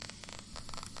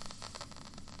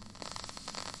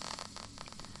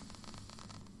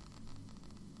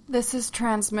This is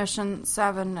transmission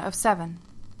 7 of 7.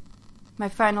 My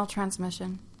final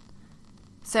transmission.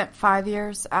 Sent 5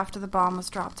 years after the bomb was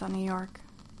dropped on New York.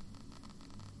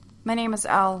 My name is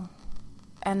Elle,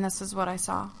 and this is what I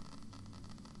saw.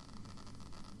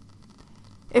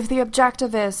 If the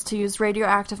objective is to use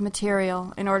radioactive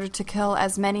material in order to kill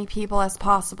as many people as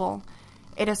possible,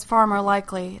 it is far more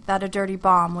likely that a dirty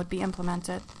bomb would be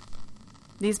implemented.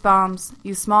 These bombs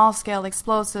use small-scale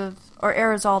explosive or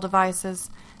aerosol devices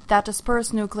that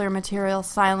disperse nuclear material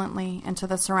silently into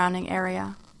the surrounding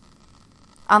area.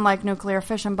 Unlike nuclear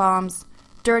fission bombs,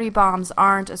 dirty bombs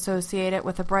aren't associated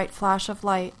with a bright flash of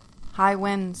light, high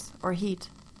winds, or heat.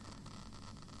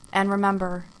 And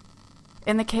remember,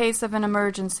 in the case of an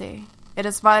emergency, it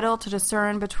is vital to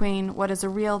discern between what is a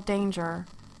real danger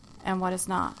and what is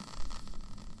not.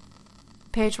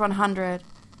 Page 100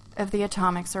 of the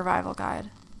Atomic Survival Guide.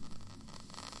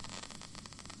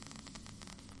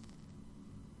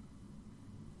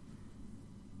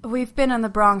 We've been in the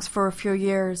Bronx for a few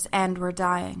years, and we're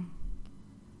dying.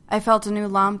 I felt a new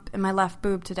lump in my left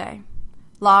boob today.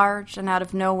 Large and out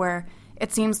of nowhere,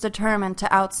 it seems determined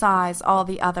to outsize all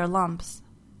the other lumps.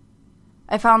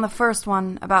 I found the first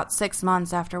one about 6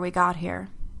 months after we got here.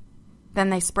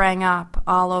 Then they sprang up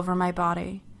all over my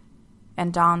body,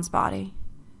 and Don's body.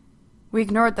 We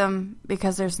ignored them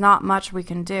because there's not much we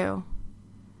can do.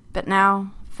 But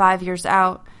now, 5 years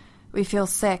out, we feel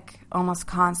sick almost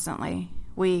constantly.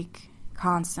 Weak,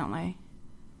 constantly.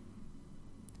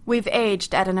 We've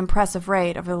aged at an impressive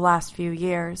rate over the last few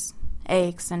years.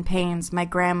 Aches and pains my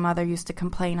grandmother used to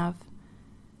complain of.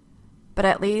 But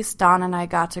at least Don and I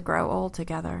got to grow old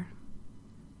together.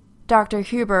 Dr.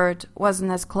 Hubert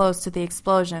wasn't as close to the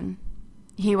explosion.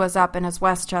 He was up in his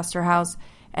Westchester house,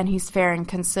 and he's faring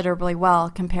considerably well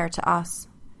compared to us.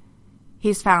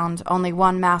 He's found only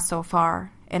one mass so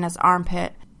far, in his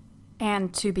armpit,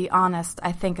 and to be honest,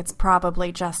 I think it's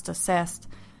probably just a cyst,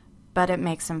 but it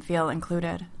makes him feel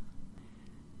included.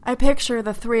 I picture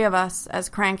the three of us as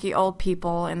cranky old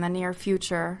people in the near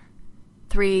future.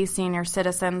 3 senior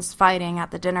citizens fighting at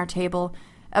the dinner table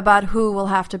about who will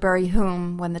have to bury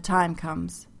whom when the time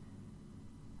comes.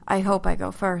 I hope I go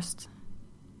first.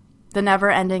 The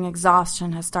never-ending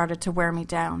exhaustion has started to wear me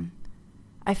down.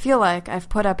 I feel like I've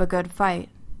put up a good fight.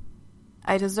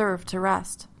 I deserve to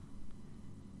rest.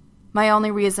 My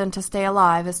only reason to stay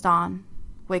alive is Don,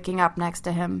 waking up next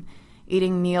to him,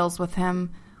 eating meals with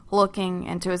him, looking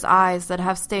into his eyes that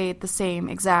have stayed the same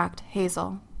exact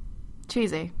hazel.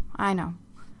 Cheesy, I know.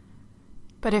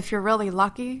 But if you're really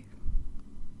lucky,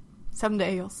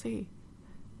 someday you'll see.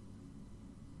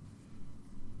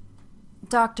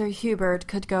 Dr. Hubert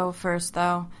could go first,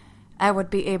 though. I would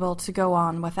be able to go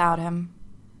on without him.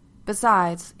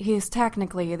 Besides, he is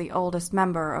technically the oldest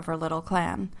member of our little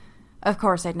clan. Of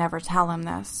course, I'd never tell him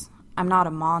this. I'm not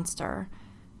a monster.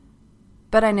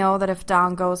 But I know that if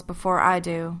Don goes before I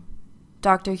do,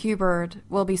 Dr. Hubert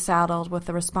will be saddled with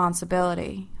the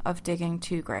responsibility of digging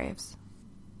 2 graves.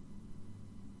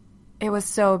 It was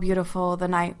so beautiful the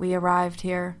night we arrived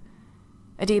here.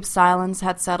 A deep silence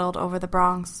had settled over the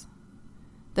Bronx.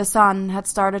 The sun had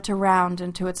started to round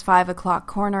into its 5 o'clock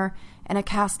corner, and it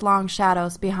cast long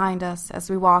shadows behind us as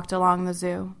we walked along the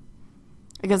zoo.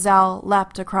 A gazelle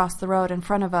leapt across the road in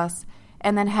front of us,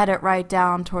 and then headed right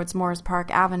down towards Moores Park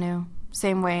Avenue,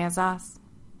 same way as us.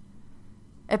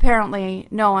 Apparently,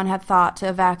 no one had thought to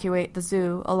evacuate the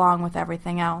zoo along with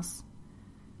everything else.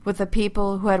 With the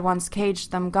people who had once caged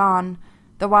them gone,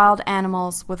 the wild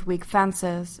animals with weak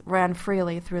fences ran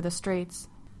freely through the streets.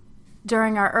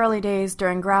 During our early days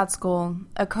during grad school,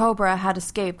 a cobra had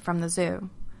escaped from the zoo.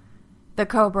 The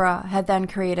cobra had then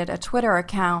created a Twitter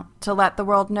account to let the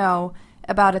world know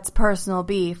about its personal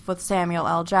beef with Samuel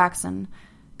L. Jackson,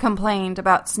 complained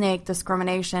about snake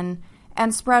discrimination,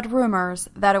 and spread rumors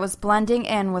that it was blending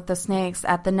in with the snakes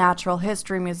at the Natural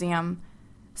History Museum,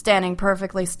 standing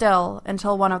perfectly still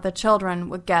until one of the children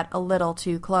would get a little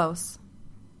too close.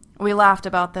 We laughed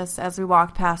about this as we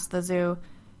walked past the zoo,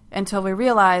 until we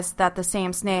realized that the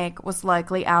same snake was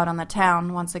likely out on the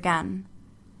town once again.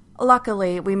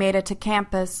 Luckily, we made it to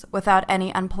campus without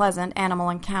any unpleasant animal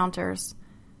encounters,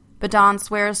 but Don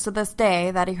swears to this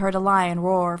day that he heard a lion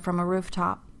roar from a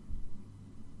rooftop.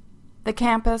 The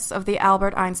campus of the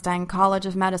Albert Einstein College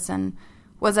of Medicine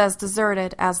was as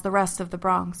deserted as the rest of the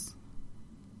Bronx.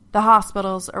 The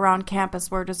hospitals around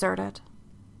campus were deserted.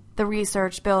 The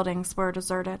research buildings were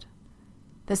deserted.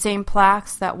 The same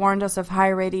plaques that warned us of high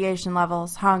radiation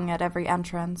levels hung at every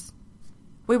entrance.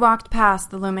 We walked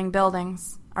past the looming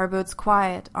buildings, our boots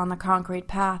quiet on the concrete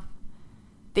path,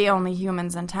 the only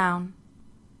humans in town.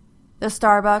 The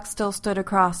Starbucks still stood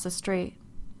across the street.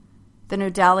 The new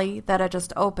deli that had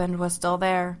just opened was still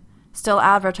there, still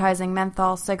advertising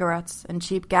menthol cigarettes and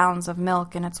cheap gallons of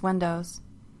milk in its windows.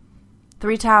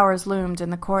 3 towers loomed in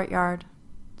the courtyard.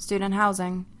 Student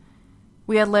housing.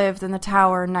 We had lived in the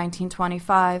tower in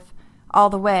 1925, all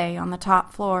the way on the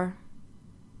top floor.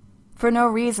 For no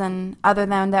reason other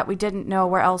than that we didn't know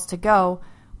where else to go,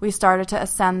 we started to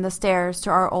ascend the stairs to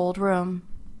our old room.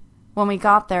 When we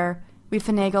got there, we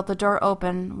finagled the door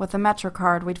open with a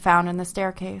MetroCard we'd found in the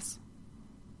staircase.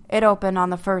 It opened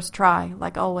on the first try,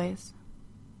 like always.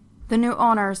 The new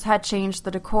owners had changed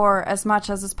the decor as much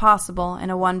as is possible in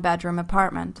a 1-bedroom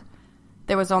apartment.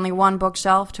 There was only 1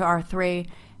 bookshelf to our 3,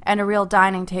 and a real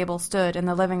dining table stood in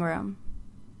the living room.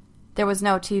 There was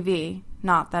no TV,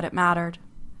 not that it mattered.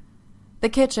 The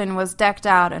kitchen was decked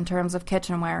out in terms of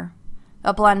kitchenware.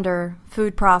 A blender,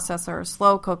 food processor,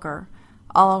 slow cooker,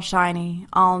 all shiny,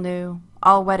 all new,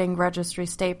 all wedding registry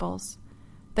staples.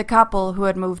 The couple who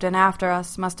had moved in after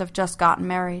us must have just gotten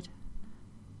married.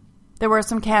 There were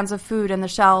some cans of food in the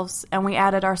shelves, and we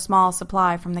added our small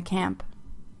supply from the camp.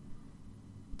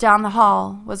 Down the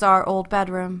hall was our old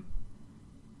bedroom.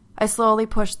 I slowly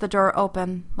pushed the door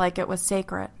open like it was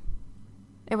sacred.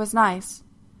 It was nice.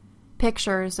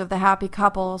 Pictures of the happy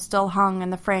couple still hung in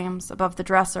the frames above the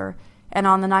dresser and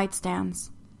on the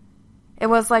nightstands. It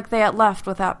was like they had left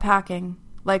without packing,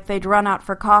 like they'd run out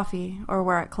for coffee or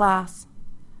were at class.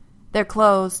 Their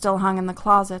clothes still hung in the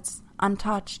closets,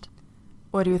 untouched.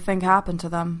 "What do you think happened to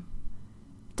them?"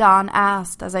 Don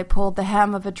asked as I pulled the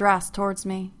hem of a dress towards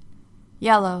me,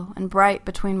 yellow and bright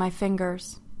between my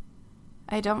fingers.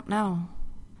 "I don't know,"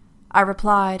 I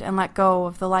replied and let go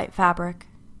of the light fabric.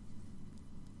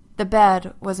 The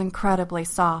bed was incredibly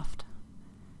soft.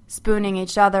 Spooning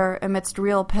each other amidst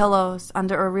real pillows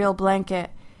under a real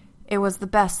blanket, it was the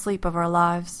best sleep of our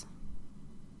lives.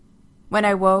 When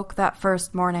I woke that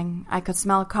first morning, I could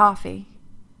smell coffee.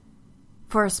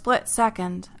 For a split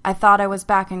second, I thought I was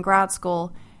back in grad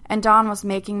school, and Don was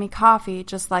making me coffee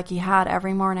just like he had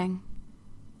every morning.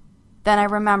 Then I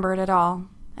remembered it all,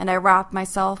 and I wrapped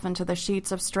myself into the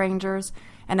sheets of strangers,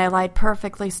 and I lied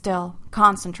perfectly still,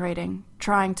 concentrating,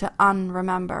 trying to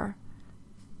unremember.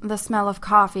 The smell of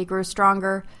coffee grew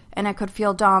stronger, and I could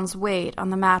feel Don's weight on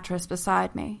the mattress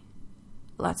beside me.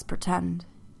 "Let's pretend,"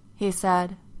 he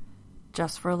said.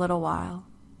 "Just for a little while."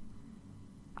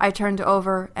 I turned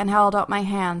over and held out my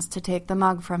hands to take the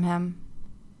mug from him.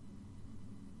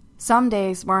 Some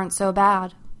days weren't so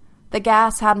bad. The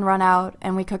gas hadn't run out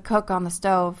and we could cook on the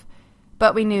stove,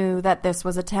 but we knew that this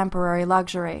was a temporary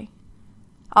luxury.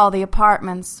 All the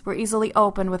apartments were easily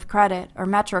opened with credit or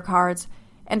MetroCards,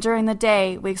 and during the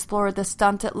day we explored the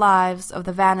stunted lives of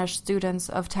the vanished students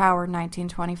of Tower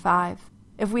 1925.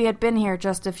 If we had been here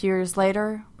just a few years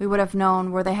later, we would have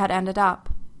known where they had ended up.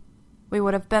 We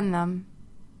would have been them.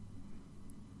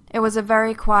 It was a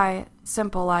very quiet,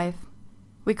 simple life.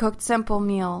 We cooked simple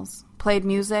meals, played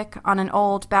music on an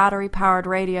old battery-powered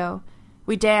radio.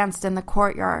 We danced in the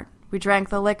courtyard. We drank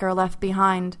the liquor left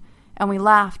behind, and we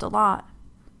laughed a lot.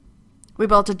 We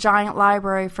built a giant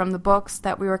library from the books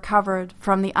that we recovered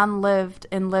from the unlived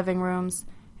in living rooms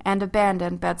and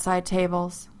abandoned bedside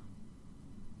tables.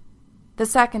 The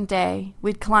second day,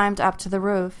 we'd climbed up to the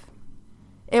roof.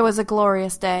 It was a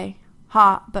glorious day,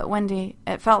 hot but windy.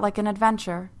 It felt like an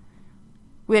adventure.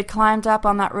 We had climbed up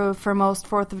on that roof for most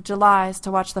 4th of Julys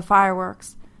to watch the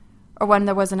fireworks, or when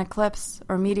there was an eclipse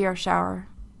or meteor shower.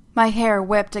 My hair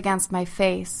whipped against my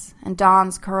face, and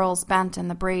Don's curls bent in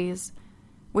the breeze.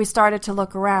 We started to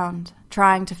look around,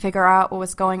 trying to figure out what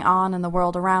was going on in the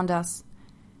world around us.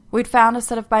 We'd found a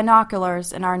set of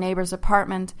binoculars in our neighbor's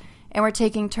apartment, and were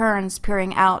taking turns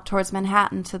peering out towards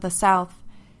Manhattan to the south,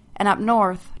 and up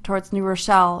north towards New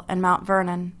Rochelle and Mount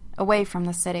Vernon, away from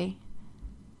the city.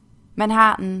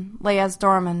 Manhattan lay as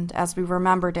dormant as we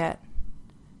remembered it,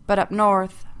 but up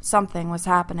north something was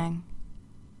happening.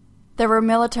 There were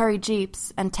military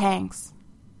jeeps and tanks,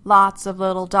 lots of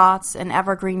little dots in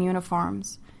evergreen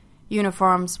uniforms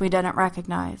we didn't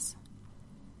recognize.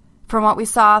 From what we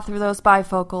saw through those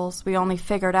bifocals, we only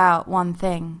figured out one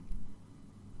thing.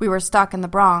 We were stuck in the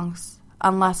Bronx,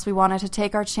 unless we wanted to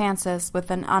take our chances with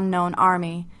an unknown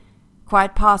army,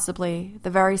 quite possibly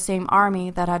the very same army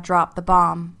that had dropped the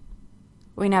bomb.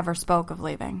 We never spoke of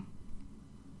leaving.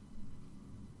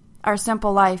 Our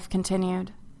simple life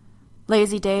continued.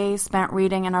 Lazy days spent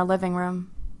reading in our living room.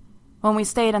 When we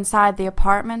stayed inside the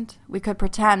apartment, we could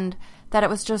pretend that it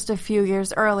was just a few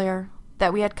years earlier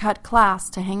that we had cut class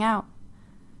to hang out.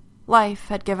 Life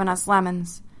had given us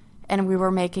lemons, and we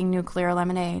were making nuclear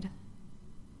lemonade.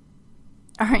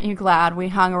 "Aren't you glad we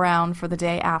hung around for the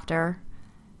day after?"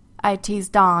 I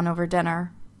teased Don over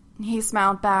dinner. He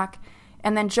smiled back,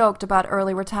 and then joked about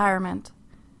early retirement.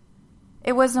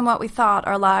 It wasn't what we thought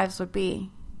our lives would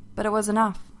be, but it was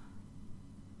enough.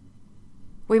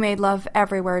 We made love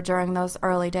everywhere during those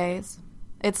early days.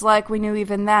 It's like we knew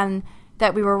even then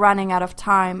that we were running out of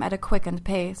time at a quickened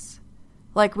pace.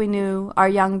 Like we knew our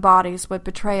young bodies would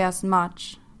betray us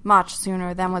much, much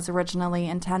sooner than was originally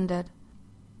intended.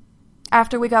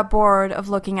 After we got bored of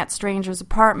looking at strangers'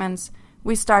 apartments,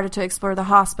 we started to explore the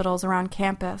hospitals around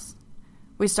campus.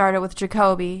 We started with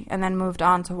Jacoby and then moved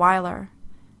on to Weiler.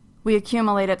 We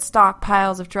accumulated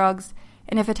stockpiles of drugs,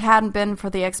 and if it hadn't been for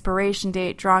the expiration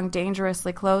date drawing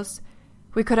dangerously close,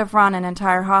 we could have run an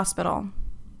entire hospital,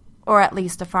 or at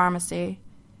least a pharmacy.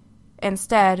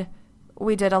 Instead,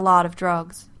 we did a lot of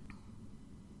drugs.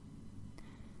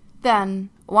 Then,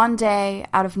 one day,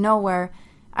 out of nowhere,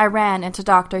 I ran into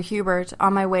Dr. Hubert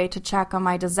on my way to check on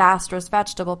my disastrous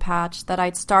vegetable patch that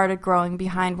I'd started growing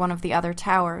behind one of the other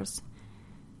towers.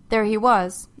 There he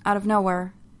was, out of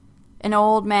nowhere. An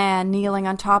old man kneeling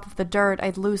on top of the dirt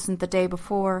I'd loosened the day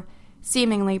before,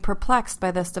 seemingly perplexed by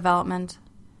this development.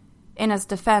 In his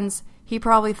defense, he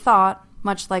probably thought,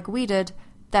 much like we did,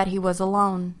 that he was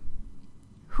alone.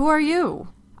 "Who are you?"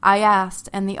 I asked,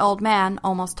 and the old man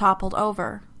almost toppled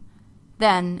over.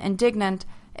 Then, indignant,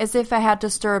 as if I had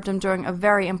disturbed him during a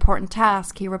very important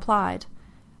task, he replied,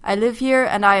 "I live here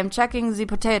and I am checking the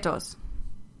potatoes."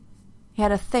 He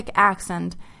had a thick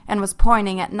accent and was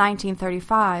pointing at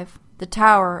 1935, the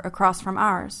tower across from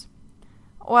ours.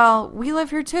 "Well, we live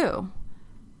here too."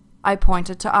 I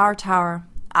pointed to our tower.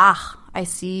 "Ah, I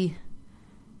see."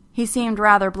 He seemed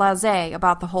rather blasé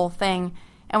about the whole thing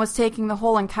and was taking the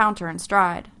whole encounter in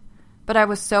stride. But I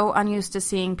was so unused to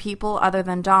seeing people other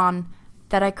than Don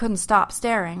that I couldn't stop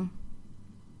staring.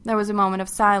 There was a moment of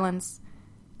silence.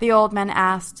 The old man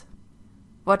asked,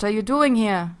 "What are you doing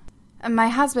here?" "My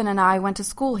husband and I went to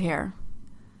school here."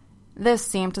 This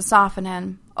seemed to soften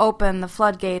him, open the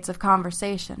floodgates of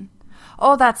conversation.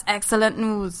 "Oh, that's excellent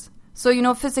news. So you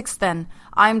know physics then.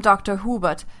 I'm Dr.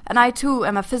 Hubert, and I too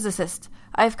am a physicist.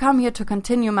 I've come here to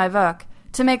continue my work,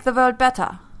 to make the world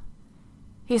better."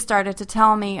 He started to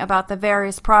tell me about the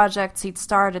various projects he'd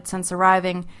started since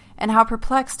arriving, and how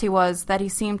perplexed he was that he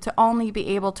seemed to only be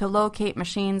able to locate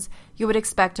machines you would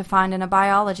expect to find in a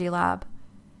biology lab.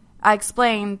 I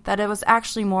explained that it was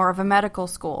actually more of a medical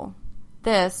school.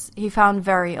 This he found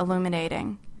very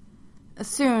illuminating.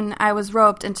 Soon I was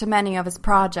roped into many of his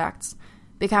projects,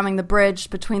 becoming the bridge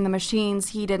between the machines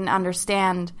he didn't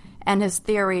understand and his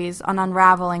theories on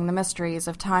unraveling the mysteries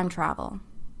of time travel.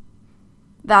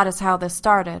 That is how this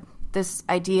started, this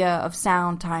idea of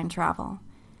sound time travel.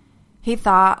 He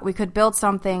thought we could build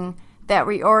something that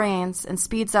reorients and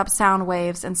speeds up sound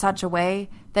waves in such a way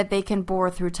that they can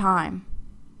bore through time.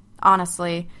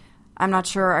 Honestly, I'm not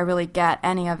sure I really get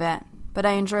any of it, but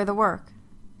I enjoy the work.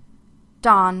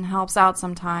 Don helps out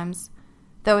sometimes,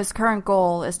 though his current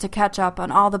goal is to catch up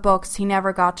on all the books he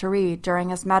never got to read during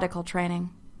his medical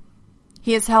training.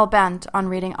 He is hell-bent on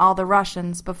reading all the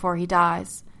Russians before he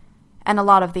dies, and a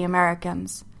lot of the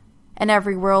Americans, and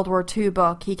every World War II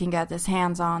book he can get his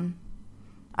hands on.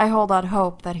 I hold out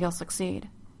hope that he'll succeed.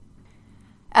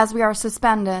 As we are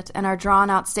suspended in our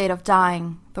drawn-out state of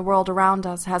dying, the world around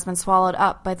us has been swallowed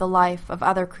up by the life of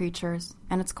other creatures,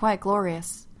 and it's quite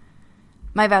glorious.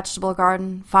 My vegetable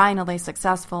garden, finally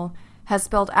successful, has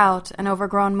spilled out and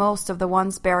overgrown most of the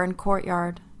once barren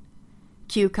courtyard.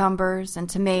 Cucumbers and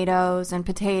tomatoes and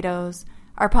potatoes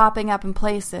are popping up in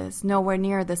places nowhere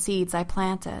near the seeds I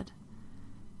planted.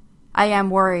 I am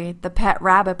worried the pet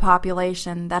rabbit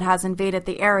population that has invaded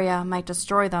the area might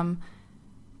destroy them,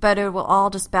 but it will all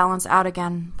just balance out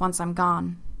again once I'm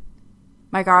gone.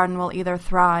 My garden will either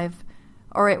thrive,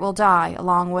 or it will die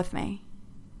along with me.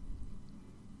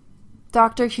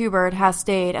 Dr. Hubert has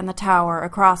stayed in the tower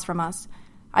across from us.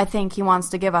 I think he wants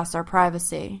to give us our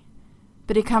privacy.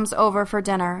 But he comes over for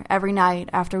dinner every night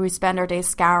after we spend our days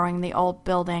scouring the old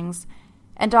buildings,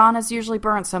 and Don has usually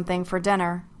burnt something for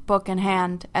dinner, book in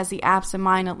hand, as he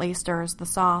absent-mindedly stirs the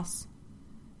sauce.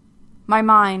 My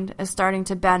mind is starting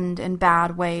to bend in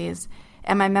bad ways,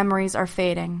 and my memories are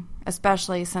fading,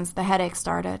 especially since the headache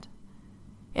started.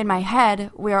 In my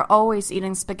head, we are always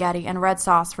eating spaghetti and red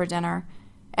sauce for dinner,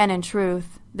 and in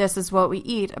truth, this is what we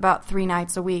eat about 3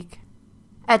 nights a week.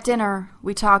 At dinner,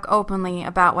 we talk openly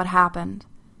about what happened.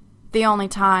 The only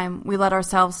time we let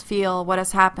ourselves feel what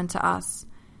has happened to us,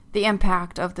 the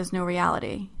impact of this new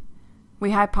reality.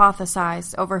 We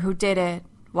hypothesize over who did it,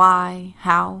 why,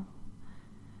 how.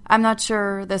 I'm not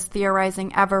sure this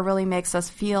theorizing ever really makes us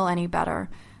feel any better,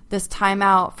 this time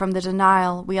out from the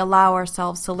denial we allow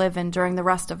ourselves to live in during the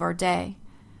rest of our day.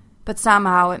 But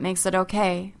somehow it makes it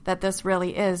okay that this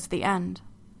really is the end.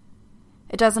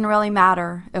 It doesn't really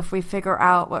matter if we figure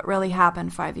out what really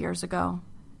happened 5 years ago.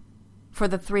 For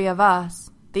the three of us,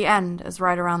 the end is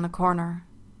right around the corner.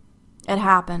 It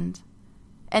happened,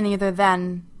 and neither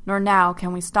then nor now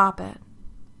can we stop it.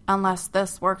 Unless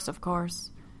this works, of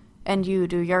course, and you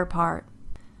do your part.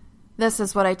 This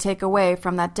is what I take away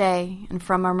from that day and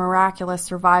from our miraculous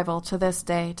survival to this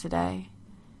day today.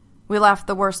 We left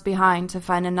the worst behind to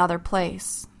find another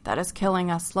place that is killing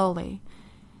us slowly.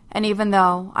 And even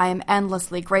though I am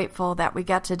endlessly grateful that we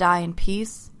get to die in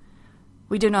peace,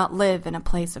 we do not live in a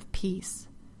place of peace.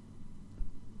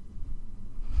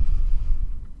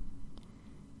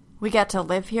 We get to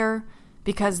live here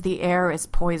because the air is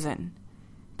poison,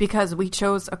 because we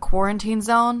chose a quarantine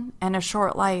zone and a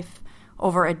short life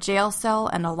over a jail cell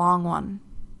and a long one.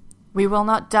 We will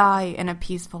not die in a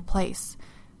peaceful place,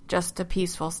 just a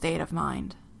peaceful state of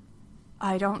mind.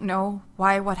 I don't know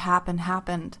why what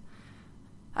happened.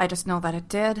 I just know that it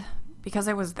did, because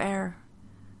I was there.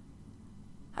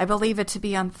 I believe it to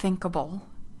be unthinkable,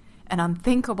 an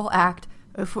unthinkable act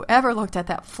of whoever looked at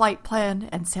that flight plan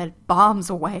and said, "Bombs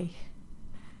away."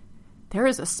 There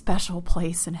is a special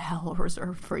place in hell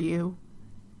reserved for you.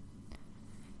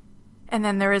 And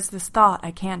then there is this thought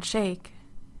I can't shake,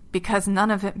 because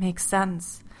none of it makes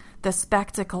sense. The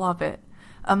spectacle of it,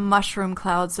 a mushroom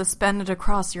cloud suspended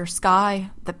across your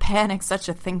sky, the panic such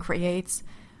a thing creates.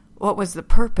 What was the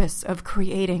purpose of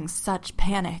creating such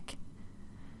panic?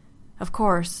 Of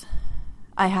course,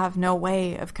 I have no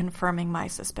way of confirming my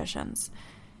suspicions,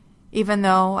 even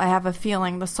though I have a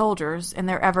feeling the soldiers in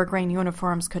their evergreen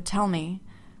uniforms could tell me.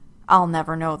 I'll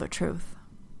never know the truth.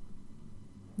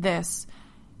 This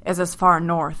is as far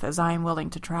north as I am willing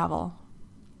to travel.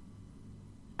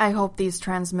 I hope these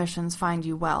transmissions find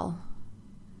you well.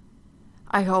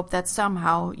 I hope that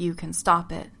somehow you can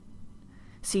stop it,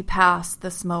 see past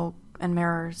the smoke and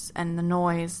mirrors and the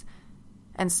noise,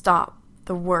 and stop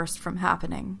the worst from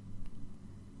happening.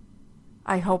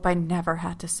 I hope I never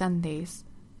had to send these.